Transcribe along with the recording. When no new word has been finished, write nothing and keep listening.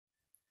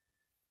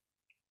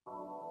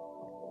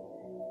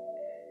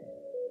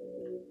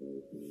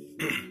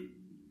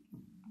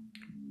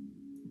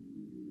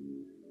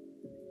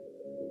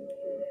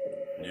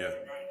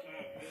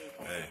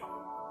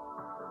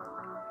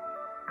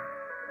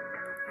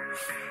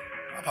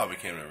I probably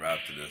can't even rap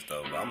to this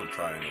though, but I'm gonna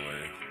try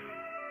anyway.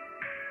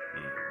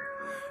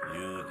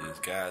 You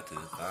just got to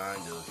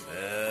find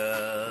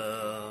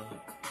yourself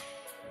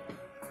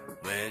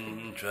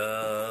when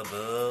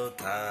trouble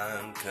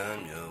time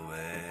come your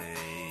way.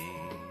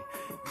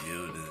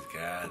 You just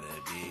gotta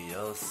be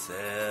yourself.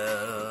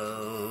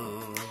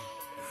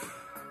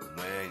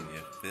 When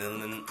you're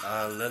feeling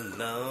all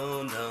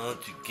alone,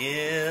 don't you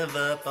give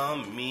up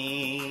on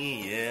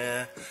me,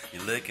 yeah.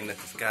 You're looking at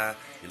the sky,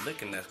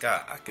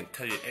 I can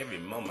tell you every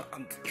moment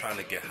I'm just trying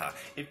to get high.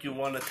 If you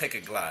wanna take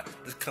a glide,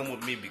 just come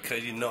with me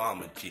because you know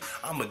I'm a G.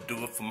 I'ma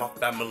do it for my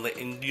family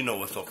and you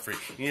know it's so free.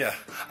 Yeah,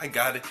 I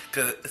got it,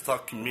 cause it's our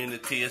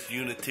community, it's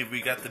unity.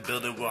 We got to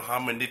build it with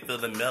harmony, feel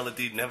the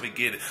melody, never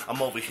get it.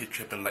 I'm over here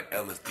tripping like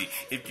LSD.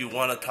 If you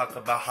wanna talk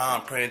about how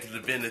I'm praying to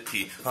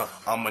divinity,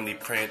 I'm gonna need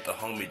praying to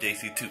homie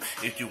JC too.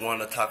 If you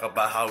wanna talk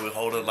about how we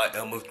hold it like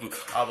Elmer's glue,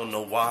 I don't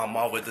know why I'm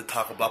always to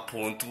talk about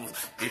pulling tools.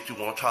 If you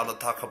wanna try to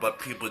talk about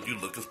people, you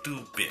looking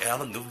stupid.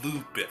 Alan the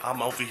Lupit,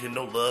 I'm over here,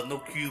 no love, no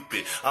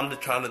Cupid. I'm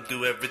just trying to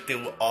do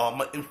everything with all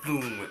my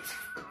influence.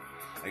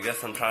 I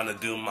guess I'm trying to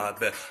do my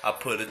best. I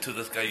put it to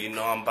the sky, you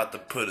know I'm about to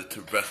put it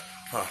to rest.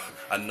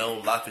 I know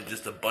life is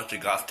just a bunch of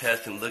God's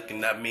tests and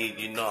looking at me,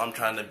 you know I'm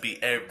trying to be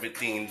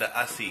everything that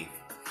I see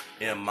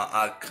in my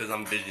eye, cause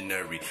I'm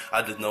visionary.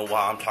 I just know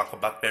why I'm talking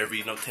about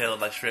fairy, no tail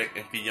like Shrek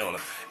and Fiona.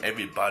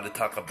 Everybody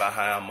talk about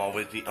how I'm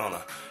always the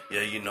honor.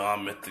 Yeah, you know I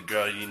met the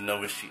girl, you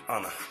know it's she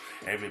honor.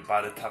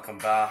 Everybody talking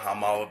about how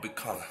I'm always be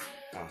calling.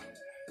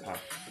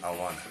 I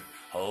wanna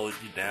hold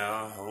you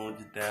down,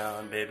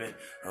 baby.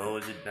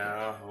 Hold you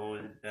down,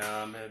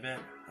 baby.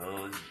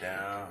 Hold you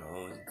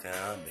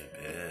down,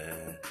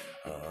 baby.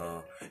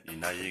 Oh, you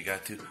know you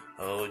got to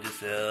hold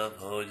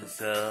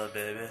yourself,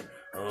 baby.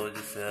 Hold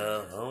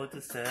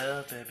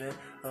yourself, baby.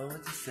 Hold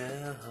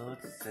yourself.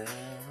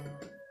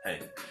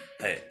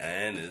 Hey,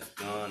 and it's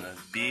gonna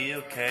be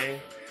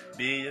okay.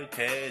 Be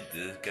okay,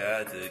 just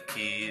got to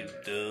keep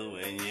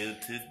doing you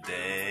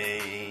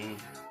today.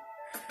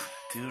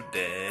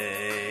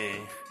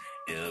 Today,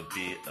 it'll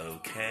be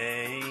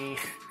okay.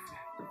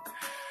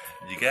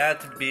 You got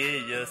to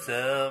be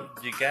yourself.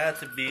 You got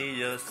to be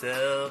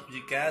yourself.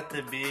 You got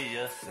to be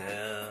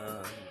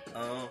yourself.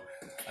 Oh,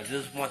 I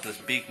just want to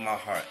speak my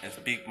heart and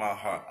speak my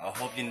heart. I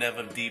hope you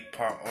never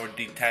depart or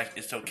detach.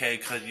 It's okay,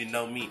 cause you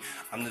know me.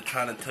 I'm just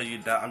trying to tell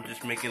you that I'm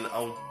just making it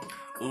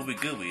ooey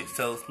gooey,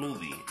 so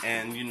smoothie,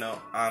 and you know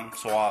I'm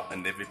suave,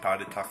 and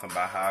everybody talking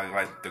about how I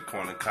like the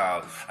corner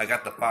cob. I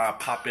got the fire,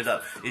 pop it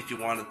up. If you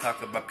want to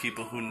talk about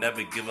people who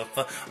never give a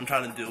fuck, I'm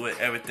trying to do it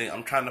everything.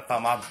 I'm trying to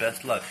find my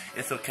best luck.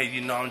 It's okay, you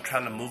know I'm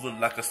trying to move it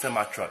like a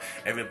semi truck.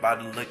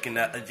 Everybody looking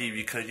at a G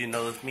because you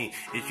know it's me.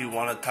 If you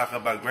want to talk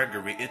about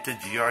Gregory, it's a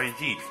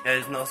G-R-E-G. Yeah,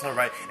 it's no, it's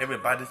alright.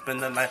 Everybody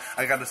spend the night.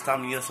 I got to stop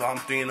me, so I'm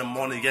 3 in the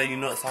morning. Yeah, you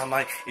know it's all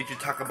night. If you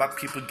talk about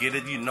people get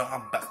it, you know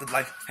I'm back to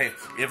life. Hey,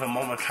 every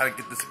moment I try to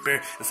get the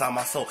spirit inside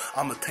my soul.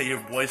 I'ma tell your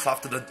voice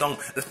off to the dome.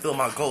 Let's fill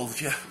my goals.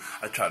 Yeah,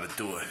 I try to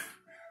do it.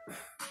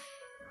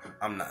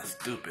 I'm not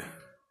stupid.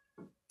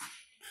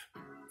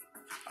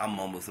 I'm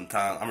mumble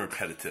sometimes. I'm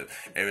repetitive.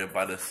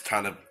 Everybody's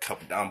trying to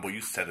cut down, boy.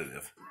 You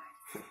sedative.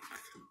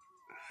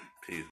 Peace.